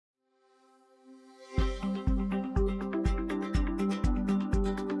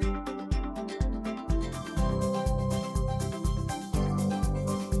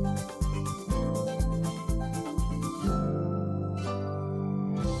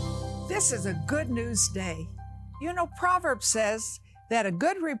This is a good news day. You know, Proverbs says that a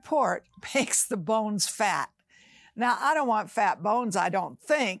good report makes the bones fat. Now, I don't want fat bones, I don't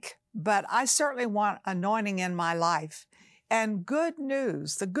think, but I certainly want anointing in my life. And good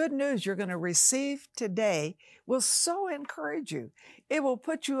news, the good news you're going to receive today will so encourage you. It will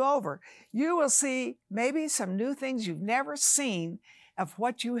put you over. You will see maybe some new things you've never seen of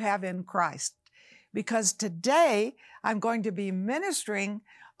what you have in Christ. Because today I'm going to be ministering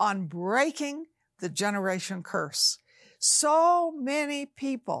on breaking the generation curse. So many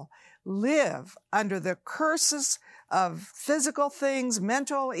people live under the curses of physical things,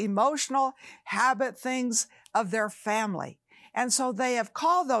 mental, emotional, habit things of their family. And so they have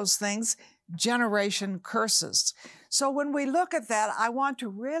called those things generation curses. So when we look at that, I want to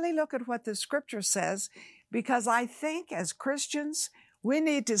really look at what the scripture says, because I think as Christians, we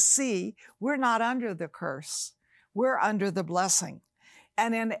need to see we're not under the curse. We're under the blessing.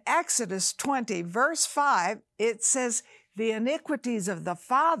 And in Exodus 20, verse 5, it says, the iniquities of the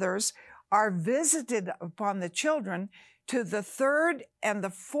fathers are visited upon the children to the third and the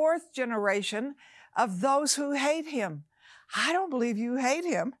fourth generation of those who hate him. I don't believe you hate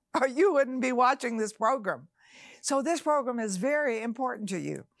him, or you wouldn't be watching this program. So this program is very important to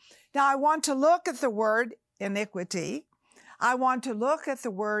you. Now, I want to look at the word iniquity. I want to look at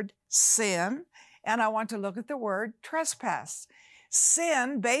the word sin, and I want to look at the word trespass.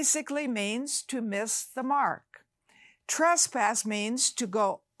 Sin basically means to miss the mark. Trespass means to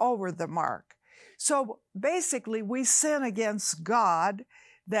go over the mark. So basically, we sin against God,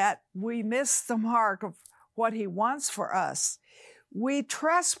 that we miss the mark of what he wants for us. We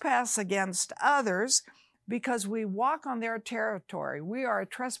trespass against others because we walk on their territory. We are a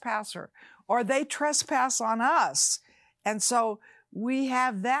trespasser, or they trespass on us. And so we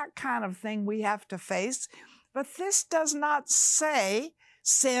have that kind of thing we have to face. But this does not say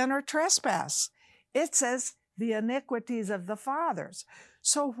sin or trespass. It says the iniquities of the fathers.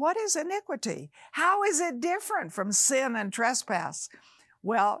 So what is iniquity? How is it different from sin and trespass?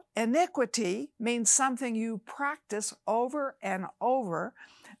 Well, iniquity means something you practice over and over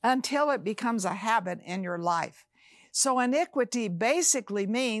until it becomes a habit in your life. So iniquity basically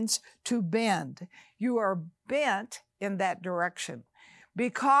means to bend. You are bent in that direction.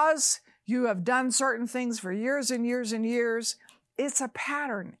 Because you have done certain things for years and years and years, it's a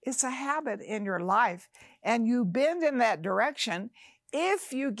pattern, it's a habit in your life, and you bend in that direction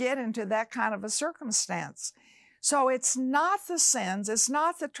if you get into that kind of a circumstance. So it's not the sins, it's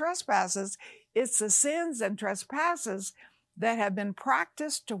not the trespasses, it's the sins and trespasses that have been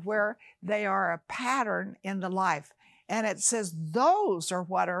practiced to where they are a pattern in the life. And it says those are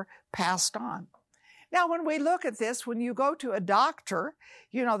what are passed on. Now, when we look at this, when you go to a doctor,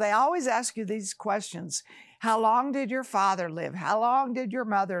 you know, they always ask you these questions. How long did your father live? How long did your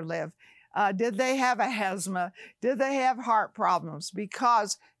mother live? Did they have asthma? Did they have heart problems?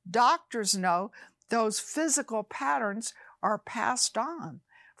 Because doctors know those physical patterns are passed on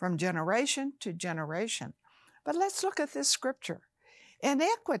from generation to generation. But let's look at this scripture.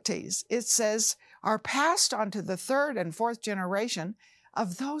 Iniquities, it says, are passed on to the third and fourth generation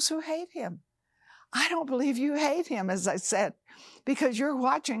of those who hate him. I don't believe you hate him, as I said, because you're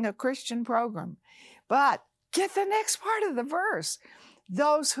watching a Christian program. But get the next part of the verse.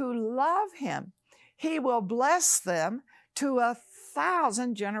 Those who love him, he will bless them to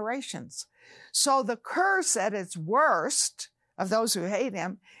 1,000 generations. So the curse at its worst of those who hate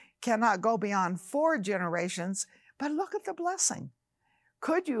him cannot go beyond 4 generations, but look at the blessing.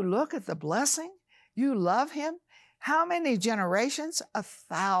 Could you look at the blessing? You love him? How many generations?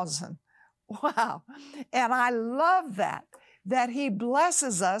 1,000. Wow. And I love that he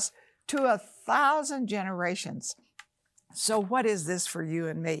blesses us to 1,000 generations. So what is this for you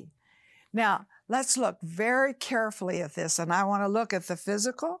and me? Now, let's look very carefully at this. And I want to look at the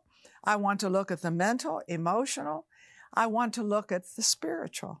physical. I want to look at the mental, emotional. I want to look at the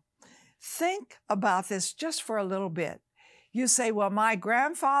spiritual. Think about this just for a little bit. You say, well, my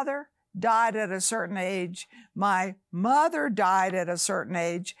grandfather died at a certain age, my mother died at a certain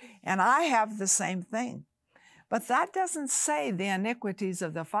age, and I have the same thing. But that doesn't say the iniquities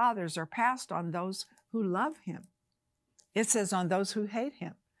of the fathers are passed on those who love him. It says on those who hate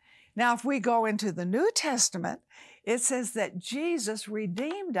him. Now, if we go into the New Testament, it says that Jesus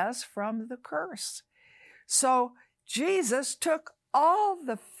redeemed us from the curse. So Jesus took all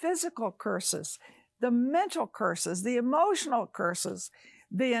the physical curses, the mental curses, the emotional curses,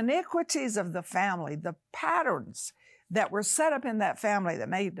 the iniquities of the family, the patterns that were set up in that family that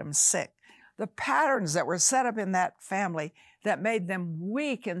made them sick, the patterns that were set up in that family that made them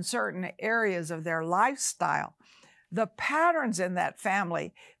weak in certain areas of their lifestyle, the patterns in that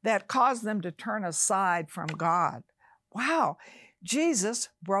family that caused them to turn aside from God. Wow, Jesus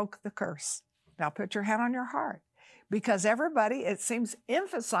broke the curse. Now put your hand on your heart, because everybody, it seems,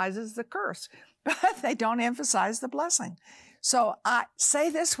 emphasizes the curse, but they don't emphasize the blessing. So I say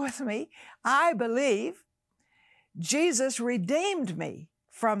this with me. I believe Jesus redeemed me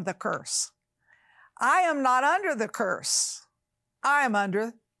from the curse. I am not under the curse. I am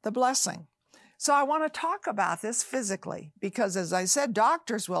under the blessing. So I want to talk about this physically, because as I said,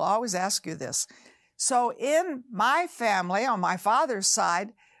 doctors will always ask you this. So in my family, on my father's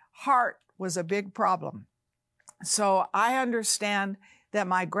side, heart was a big problem. So I understand that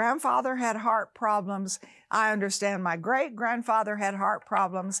my grandfather had heart problems. I understand my great-grandfather had heart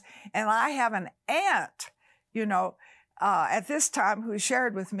problems. And I have an aunt, at this time who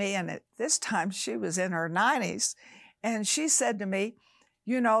shared with me, and at this time she was in her 90s, and she said to me,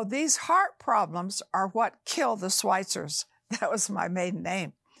 these heart problems are what kill the Schweitzers. That was my maiden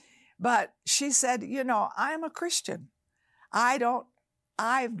name. But she said, I'm a Christian.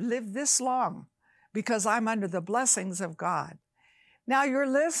 I've lived this long because I'm under the blessings of God. Now you're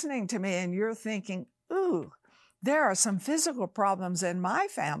listening to me and you're thinking, ooh, there are some physical problems in my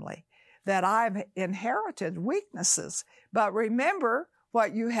family that I've inherited, weaknesses. But remember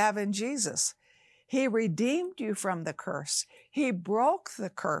what you have in Jesus. He redeemed you from the curse. He broke the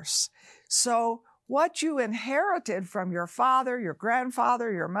curse. So what you inherited from your father, your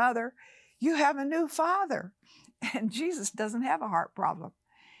grandfather, your mother, you have a new father. And Jesus doesn't have a heart problem.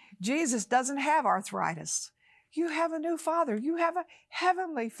 Jesus doesn't have arthritis. You have a new father. You have a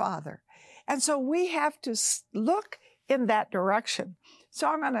heavenly father. And so we have to look in that direction. So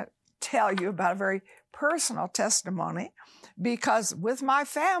I'm going to tell you about a very personal testimony, because with my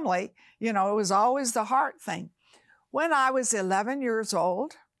family, it was always the heart thing. When I was 11 years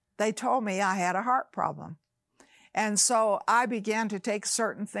old, they told me I had a heart problem. And so I began to take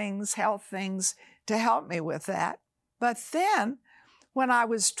certain things, health things, to help me with that. But then when I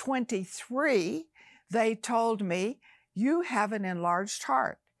was 23, they told me, you have an enlarged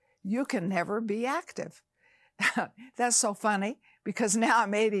heart. You can never be active. That's so funny, because now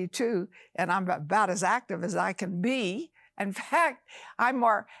I'm 82 and I'm about as active as I can be. In fact, I'm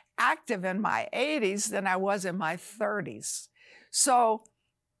more active in my 80s than I was in my 30s. So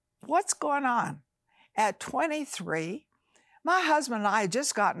what's going on? At 23, my husband and I had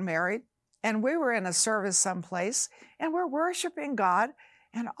just gotten married, and we were in a service someplace, and we're worshiping God,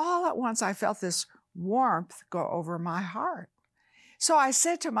 and all at once I felt this warmth go over my heart. So I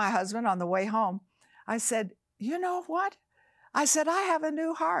said to my husband on the way home, I said, you know what? I said, I have a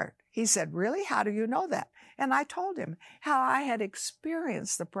new heart. He said, really? How do you know that? And I told him how I had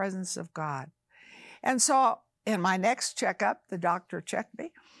experienced the presence of God. And so in my next checkup, the doctor checked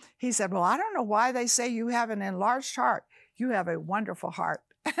me. He said, well, I don't know why they say you have an enlarged heart. You have a wonderful heart.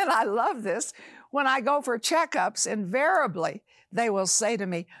 And I love this. When I go for checkups, invariably, they will say to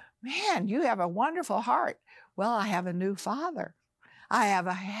me, man, you have a wonderful heart. Well, I have a new father. I have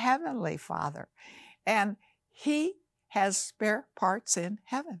a heavenly father. And he has spare parts in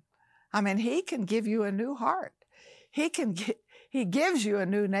heaven. I mean, he can give you a new heart. He gives you a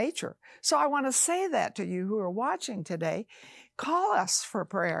new nature. So I want to say that to you who are watching today. Call us for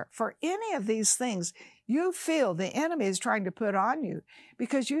prayer for any of these things you feel the enemy is trying to put on you,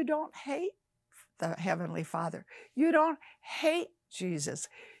 because you don't hate the Heavenly Father. You don't hate Jesus.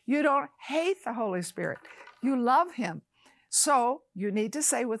 You don't hate the Holy Spirit. You love him. So you need to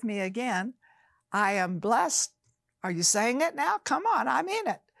say with me again, I am blessed. Are you saying it now? Come on, I mean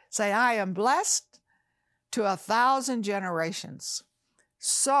it. Say, I am blessed to 1,000 generations.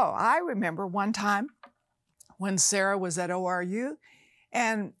 So I remember one time when Sarah was at ORU,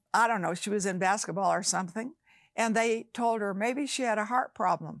 and I don't know, she was in basketball or something, and they told her maybe she had a heart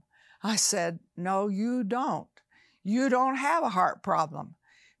problem. I said, no, you don't. You don't have a heart problem,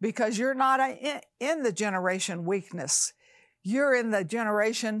 because you're not in the generation weakness. You're in the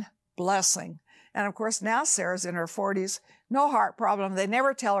generation blessing. And of course, now Sarah's in her 40s, no heart problem. They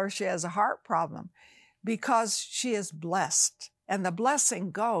never tell her she has a heart problem, because she is blessed. And the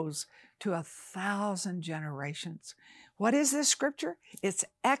blessing goes to 1,000 generations. What is this scripture? It's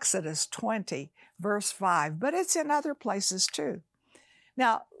Exodus 20, verse 5, but it's in other places too.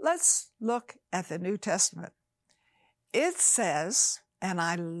 Now, let's look at the New Testament. It says, and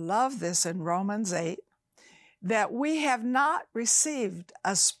I love this in Romans 8, that we have not received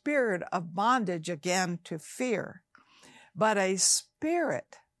a spirit of bondage again to fear, but a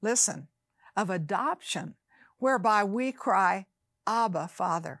spirit, listen, of adoption, whereby we cry, Abba,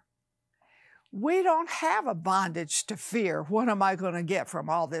 Father. We don't have a bondage to fear. What am I going to get from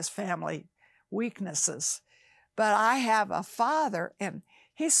all this family weaknesses? but I have a Father, and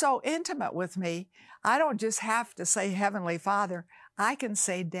He's so intimate with me. I don't just have to say Heavenly Father. I can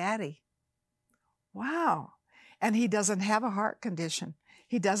say Daddy. Wow. And He doesn't have a heart condition.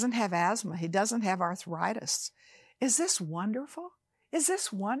 He doesn't have asthma. He doesn't have arthritis. Is this wonderful? Is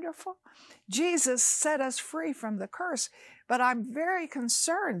this wonderful? Jesus set us free from the curse, but I'm very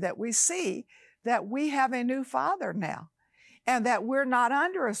concerned that we see that we have a new Father now, and that we're not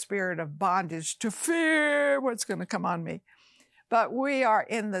under a spirit of bondage to fear what's going to come on me, but we are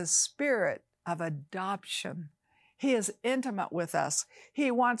in the spirit of adoption. He is intimate with us.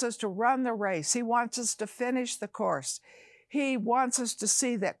 He wants us to run the race. He wants us to finish the course. He wants us to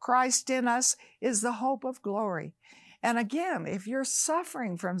see that Christ in us is the hope of glory. And again, if you're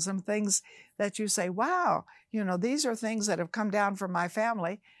suffering from some things that you say, wow, these are things that have come down from my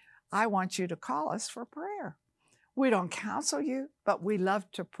family, I want you to call us for prayer. We don't counsel you, but we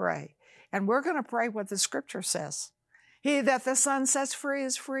love to pray. And we're going to pray what the Scripture says. He that the Son sets free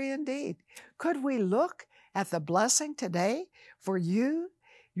is free indeed. Could we look at the blessing today for you,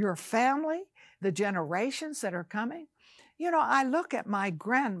 your family, the generations that are coming? I look at my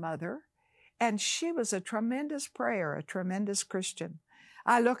grandmother, and she was a tremendous prayer, a tremendous Christian.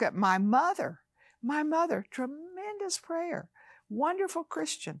 I look at my mother, tremendous prayer, wonderful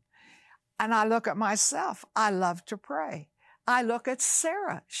Christian. And I look at myself, I love to pray. I look at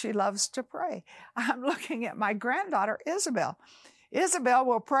Sarah, she loves to pray. I'm looking at my granddaughter, Isabel. Isabel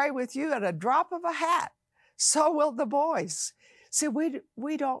will pray with you at a drop of a hat. So will the boys. See,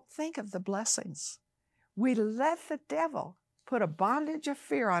 we don't think of the blessings. We let the devil put a bondage of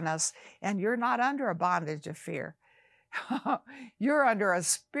fear on us, and you're not under a bondage of fear. You're under a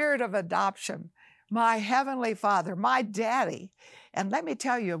spirit of adoption. My Heavenly Father, my Daddy. And let me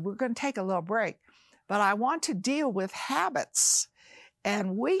tell you, we're going to take a little break, but I want to deal with habits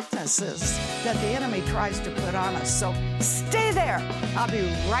and weaknesses that the enemy tries to put on us. So stay there. I'll be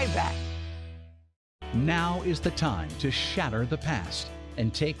right back. Now is the time to shatter the past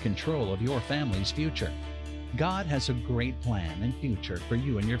and take control of your family's future. God has a great plan and future for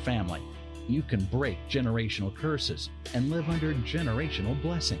you and your family. You can break generational curses and live under generational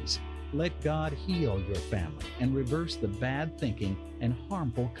blessings. Let God heal your family and reverse the bad thinking and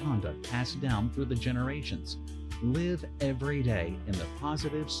harmful conduct passed down through the generations. Live every day in the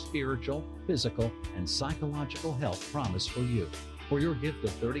positive spiritual, physical, and psychological health promised for you. For your gift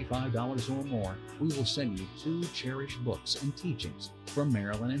of $35 or more, we will send you 2 cherished books and teachings from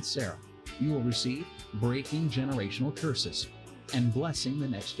Marilyn and Sarah. You will receive Breaking Generational Curses and Blessing the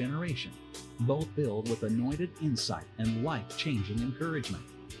Next Generation, both filled with anointed insight and life-changing encouragement.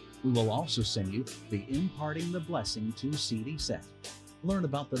 We will also send you the Imparting the Blessing 2 CD set. Learn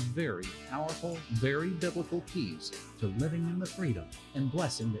about the very powerful, very biblical keys to living in the freedom and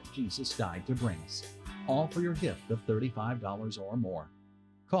blessing that Jesus died to bring us. All for your gift of $35 or more.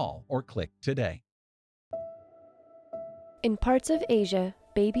 Call or click today. In parts of Asia,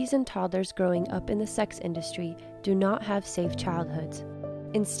 babies and toddlers growing up in the sex industry do not have safe childhoods.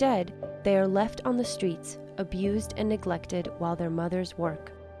 Instead, they are left on the streets, abused and neglected while their mothers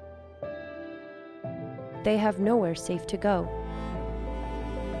work. They have nowhere safe to go.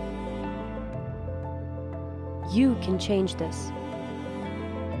 You can change this.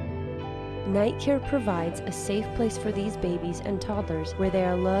 Night Care provides a safe place for these babies and toddlers where they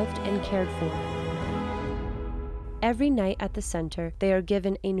are loved and cared for. Every night at the center, they are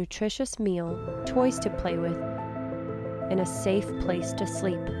given a nutritious meal, toys to play with, and a safe place to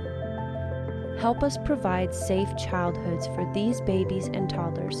sleep. Help us provide safe childhoods for these babies and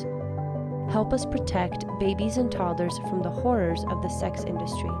toddlers. Help us protect babies and toddlers from the horrors of the sex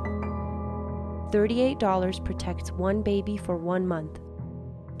industry. $38 protects one baby for 1 month.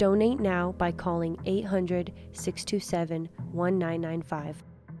 Donate now by calling 800-627-1995.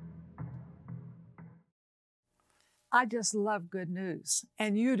 I just love good news,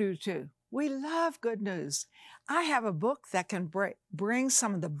 and you do too. We love good news. I have a book that can bring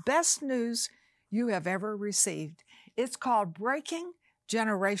some of the best news you have ever received. It's called Breaking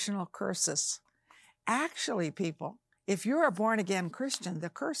Generational Curses. Actually, people, if you're a born-again Christian, the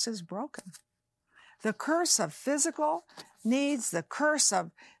curse is broken. The curse of physical needs, the curse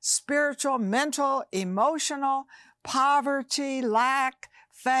of spiritual, mental, emotional, poverty, lack,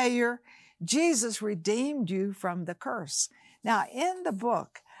 failure. Jesus redeemed you from the curse. Now, in the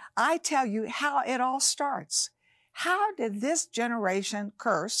book, I tell you how it all starts. How did this generation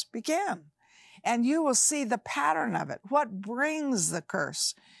curse begin? And you will see the pattern of it. What brings the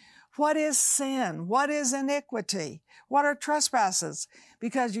curse? What is sin? What is iniquity? What are trespasses?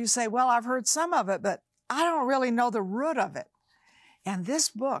 Because you say, well, I've heard some of it, but I don't really know the root of it. And this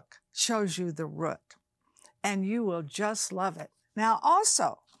book shows you the root. and you will just love it. Now,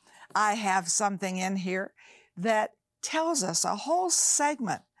 also, I have something in here that tells us a whole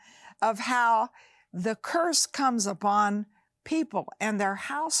segment of how the curse comes upon people and their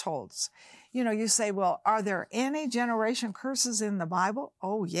households. You know, you say, well, are there any generation curses in the Bible?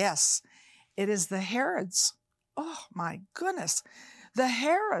 Oh, yes. It is the Herods. Oh, my goodness. The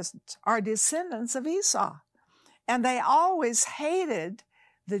Herods are descendants of Esau, and they always hated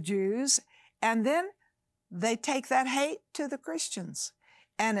the Jews, and then they take that hate to the Christians.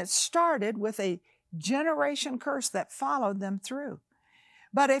 And it started with a generation curse that followed them through.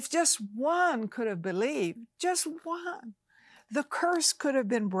 But if just one could have believed, just one, the curse could have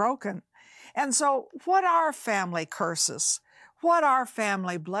been broken. And so what are family curses? What are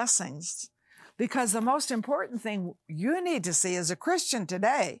family blessings? Because the most important thing you need to see as a Christian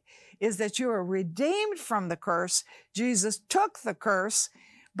today is that you are redeemed from the curse. Jesus took the curse,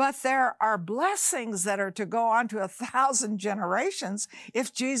 but there are blessings that are to go on to 1,000 generations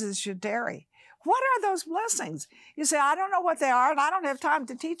if Jesus should tarry. What are those blessings? You say, I don't know what they are, and I don't have time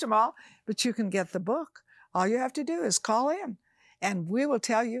to teach them all, but you can get the book. All you have to do is call in, and we will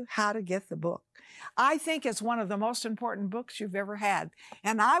tell you how to get the book. I think it's one of the most important books you've ever had.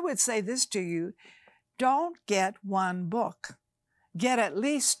 And I would say this to you, don't get one book. Get at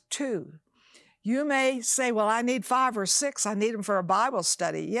least 2. You may say, well, I need 5 or 6. I need them for a Bible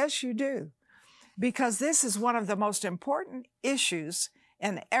study. Yes, you do. Because this is one of the most important issues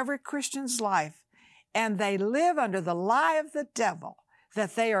in every Christian's life. And they live under the lie of the devil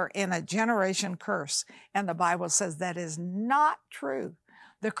that they are in a generation curse. And the Bible says that is not true.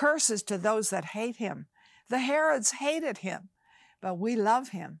 The curse is to those that hate him. The Herods hated him, but we love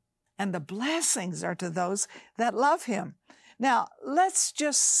him. And the blessings are to those that love him. Now, let's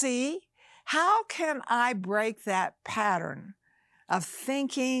just see, how can I break that pattern of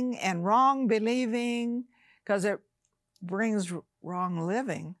thinking and wrong believing, because it brings wrong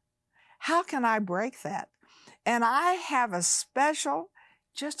living? How can I break that? And I have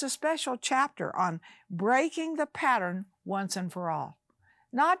just a special chapter on breaking the pattern once and for all.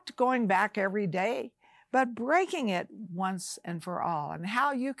 Not going back every day, but breaking it once and for all, and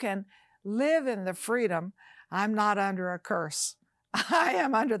how you can live in the freedom. I'm not under a curse. I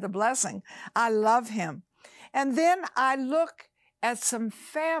am under the blessing. I love him. And then I look at some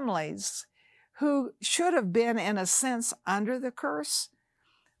families who should have been, in a sense, under the curse,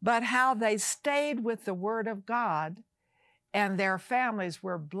 but how they stayed with the Word of God, and their families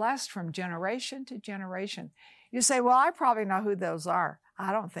were blessed from generation to generation. You say, well, I probably know who those are.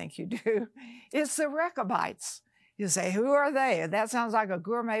 I don't think you do. It's the Rechabites. You say, who are they? That sounds like a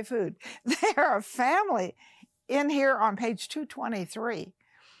gourmet food. They're a family in here on page 223,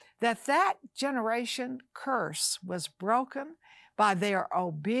 that generation curse was broken by their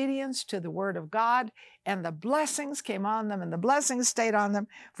obedience to the Word of God, and the blessings came on them, and the blessings stayed on them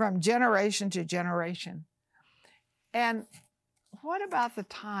from generation to generation. And what about the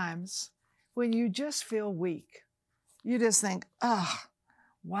times when you just feel weak? You just think, oh,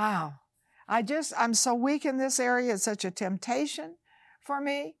 wow, I'm so weak in this area. It's such a temptation for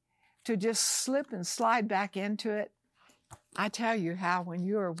me to just slip and slide back into it. I tell you how, when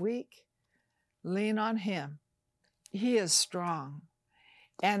you are weak, lean on him. He is strong.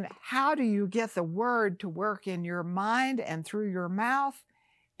 And how do you get the Word to work in your mind and through your mouth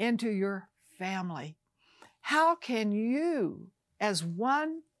into your family? How can you, as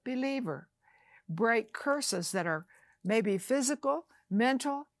one believer, break curses that are maybe physical,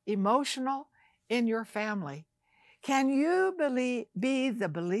 mental, emotional in your family? Can you be the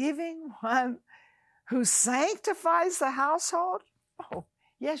believing one who sanctifies the household? Oh,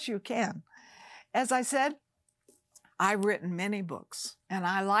 yes, you can. As I said, I've written many books, and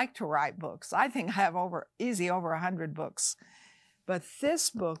I like to write books. I think I have over 100 books. But this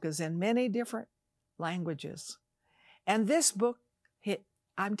book is in many different languages. And this book,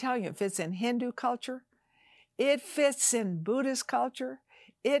 I'm telling you, it fits in Hindu culture. It fits in Buddhist culture.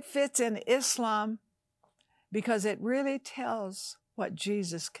 It fits in Islam, because it really tells what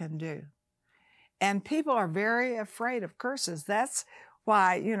Jesus can do. And people are very afraid of curses. That's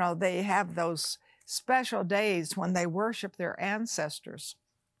why, they have those special days when they worship their ancestors,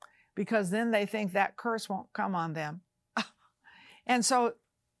 because then they think that curse won't come on them. And so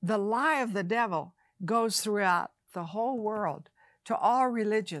the lie of the devil goes throughout the whole world to all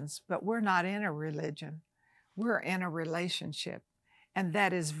religions, but we're not in a religion. We're in a relationship. And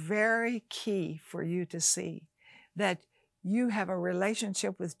that is very key for you to see, that you have a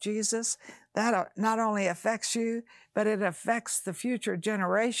relationship with Jesus that not only affects you, but it affects the future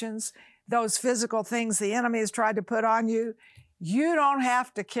generations. Those physical things the enemy has tried to put on you, You don't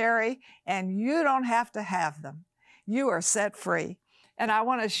have to carry, and you don't have to have them. You are set free. And I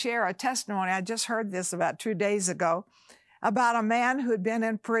want to share a testimony. I just heard this about 2 days ago about a man who had been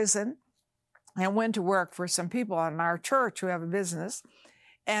in prison and went to work for some people in our church who have a business.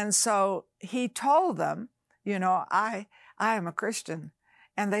 And so he told them, I am a Christian.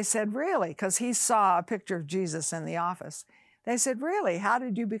 And they said, really? Because he saw a picture of Jesus in the office. They said, really? How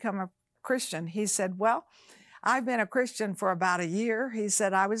did you become a Christian? He said, well, I've been a Christian for about a year. He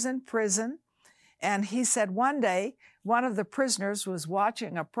said, I was in prison. And he said, one day, one of the prisoners was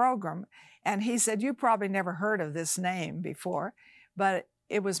watching a program. And he said, you probably never heard of this name before, but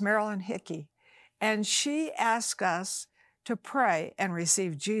it was Marilyn Hickey. And she asked us to pray and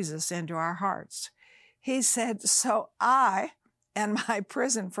receive Jesus into our hearts. He said, so I and my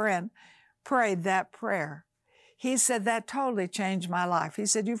prison friend prayed that prayer. He said, that totally changed my life. He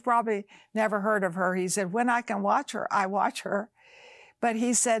said, you've probably never heard of her. He said, when I can watch her, I watch her. But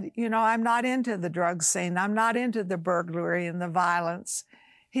he said, I'm not into the drug scene. I'm not into the burglary and the violence.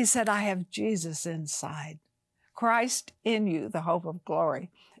 He said, I have Jesus inside. Christ in you, the hope of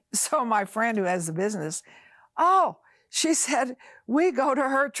glory. So my friend who has the business, she said, we go to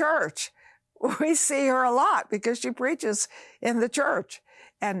her church. We see her a lot because she preaches in the church.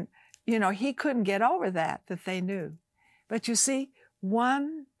 And, he couldn't get over that they knew. But you see,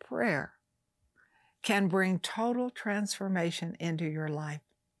 one prayer can bring total transformation into your life.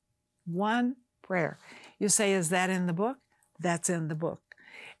 One prayer. You say, is that in the book? That's in the book.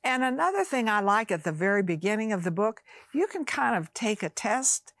 And another thing I like at the very beginning of the book, you can kind of take a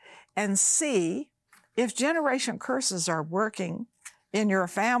test and see if generation curses are working in your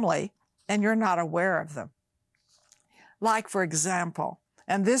family and you're not aware of them. Like, for example,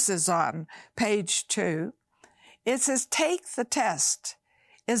 and this is on page 2, it says, take the test.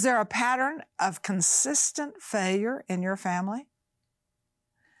 Is there a pattern of consistent failure in your family?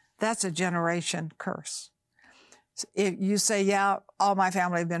 That's a generation curse. If you say, yeah, all my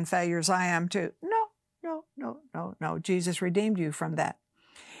family have been failures, I am too. No. Jesus redeemed you from that.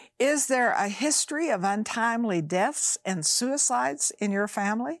 Is there a history of untimely deaths and suicides in your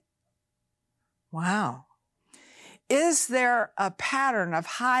family? Wow. Is there a pattern of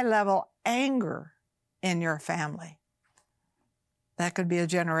high-level anger in your family? That could be a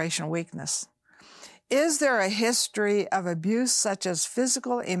generational weakness. Is there a history of abuse such as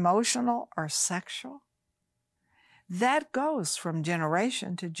physical, emotional, or sexual? That goes from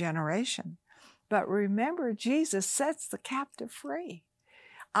generation to generation. But remember, Jesus sets the captive free.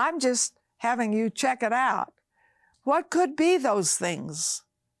 I'm just having you check it out. What could be those things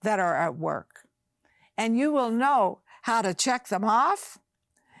that are at work? And you will know how to check them off,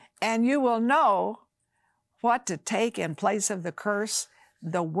 and you will know what to take in place of the curse,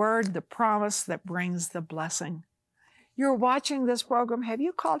 the word, the promise that brings the blessing. You're watching this program. Have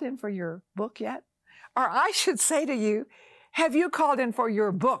you called in for your book yet? Or I should say to you, have you called in for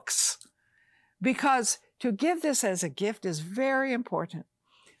your books? Because to give this as a gift is very important.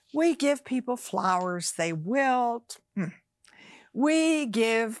 We give people flowers, they wilt. We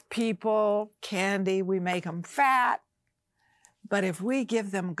give people candy, we make them fat. But if we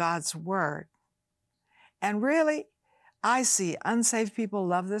give them God's word, and really, I see unsaved people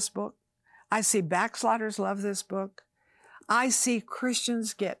love this book. I see backsliders love this book. I see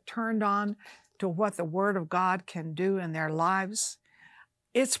Christians get turned on to what the Word of God can do in their lives.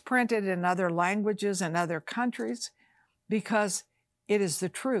 It's printed in other languages and other countries because it is the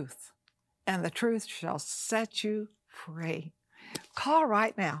truth, and the truth shall set you free. Call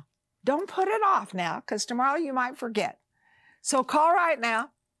right now. Don't put it off now, because tomorrow you might forget. So call right now.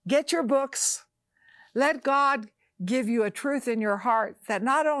 Get your books. Let God give you a truth in your heart that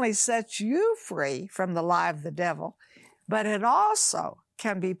not only sets you free from the lie of the devil, but it also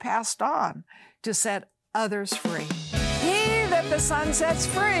can be passed on to set others free. He that the Son sets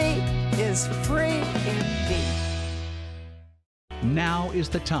free is free indeed. Now is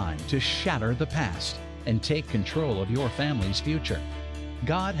the time to shatter the past and take control of your family's future.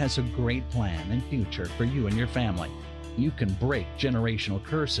 God has a great plan and future for you and your family. You can break generational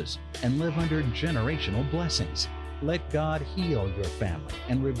curses and live under generational blessings. Let God heal your family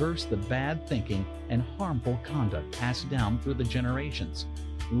and reverse the bad thinking and harmful conduct passed down through the generations.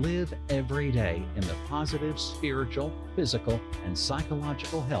 Live every day in the positive spiritual, physical, and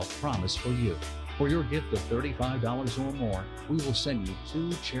psychological health promised for you. For your gift of $35 or more, we will send you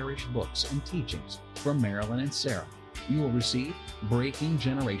 2 cherished books and teachings from Marilyn and Sarah. You will receive Breaking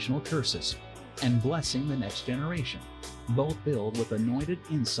Generational Curses and Blessing the Next Generation, both filled with anointed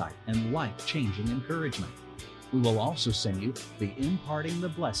insight and life-changing encouragement. We will also send you the Imparting the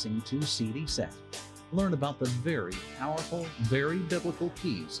Blessing 2 CD set. Learn about the very powerful, very biblical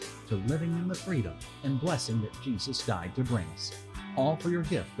keys to living in the freedom and blessing that Jesus died to bring us. All for your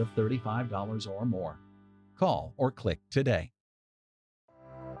gift of $35 or more. Call or click today.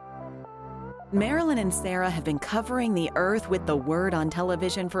 Marilyn and Sarah have been covering the earth with the Word on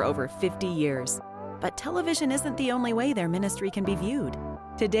television for over 50 years. But television isn't the only way their ministry can be viewed.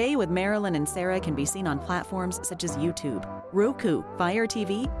 Today with Marilyn and Sarah can be seen on platforms such as YouTube, Roku, Fire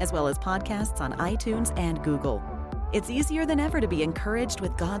TV, as well as podcasts on iTunes and Google. It's easier than ever to be encouraged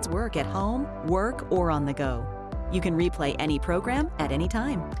with God's work at home, work, or on the go. You can replay any program at any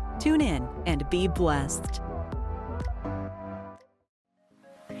time. Tune in and be blessed.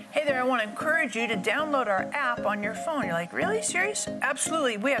 Hey there, I want to encourage you to download our app on your phone. You're like, really? Serious?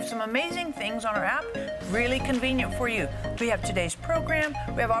 Absolutely. We have some amazing things on our app, really convenient for you. We have today's program.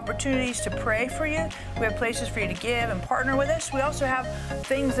 We have opportunities to pray for you. We have places for you to give and partner with us. We also have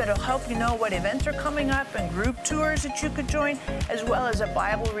things that will help you know what events are coming up and group tours that you could join, as well as a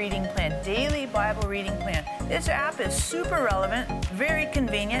Bible reading plan, daily Bible reading plan. This app is super relevant, very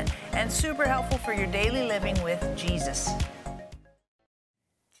convenient, and super helpful for your daily living with Jesus.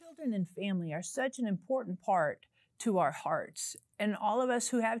 Children and family are such an important part to our hearts. And all of us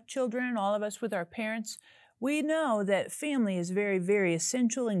who have children, all of us with our parents, we know that family is very, very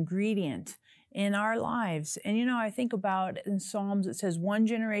essential ingredient in our lives. And I think about in Psalms, it says, one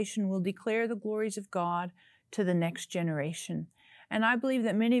generation will declare the glories of God to the next generation. And I believe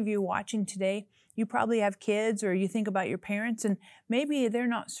that many of you watching today, you probably have kids, or you think about your parents, and maybe they're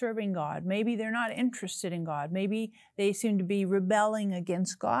not serving God. Maybe they're not interested in God. Maybe they seem to be rebelling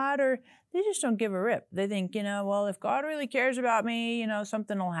against God, or they just don't give a rip. They think, well, if God really cares about me,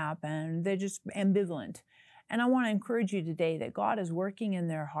 something will happen. They're just ambivalent. And I want to encourage you today that God is working in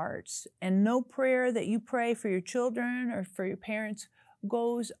their hearts, and no prayer that you pray for your children or for your parents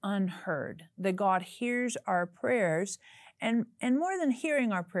goes unheard. That God hears our prayers. And more than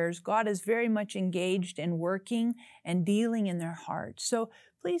hearing our prayers, God is very much engaged in working and dealing in their hearts. So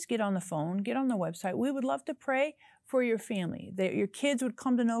please get on the phone, get on the website. We would love to pray for your family, that your kids would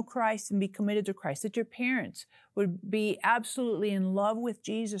come to know Christ and be committed to Christ, that your parents would be absolutely in love with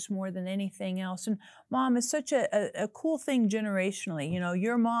Jesus more than anything else. And Mom, it's such a cool thing generationally.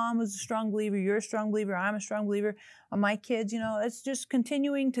 Your mom was a strong believer, you're a strong believer, I'm a strong believer. My kids, it's just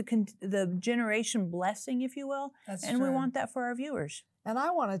continuing to the generation blessing, if you will. That's and true. We want that for our viewers. And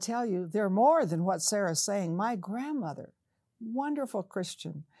I want to tell you, they're more than what Sarah's saying. My grandmother, wonderful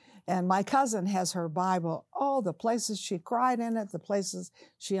Christian, and my cousin has her Bible, the places she cried in it, the places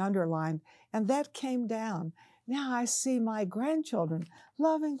she underlined, and that came down. Now I see my grandchildren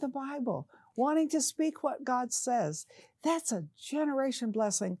loving the Bible, wanting to speak what God says. That's a generation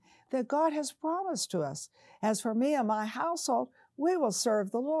blessing that God has promised to us. As for me and my household, we will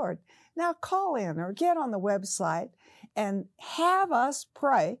serve the Lord. Now call in or get on the website and have us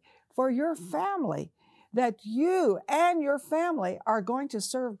pray for your family, that you and your family are going to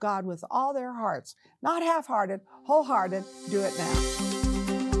serve God with all their hearts. Not half-hearted, wholehearted. Do it now.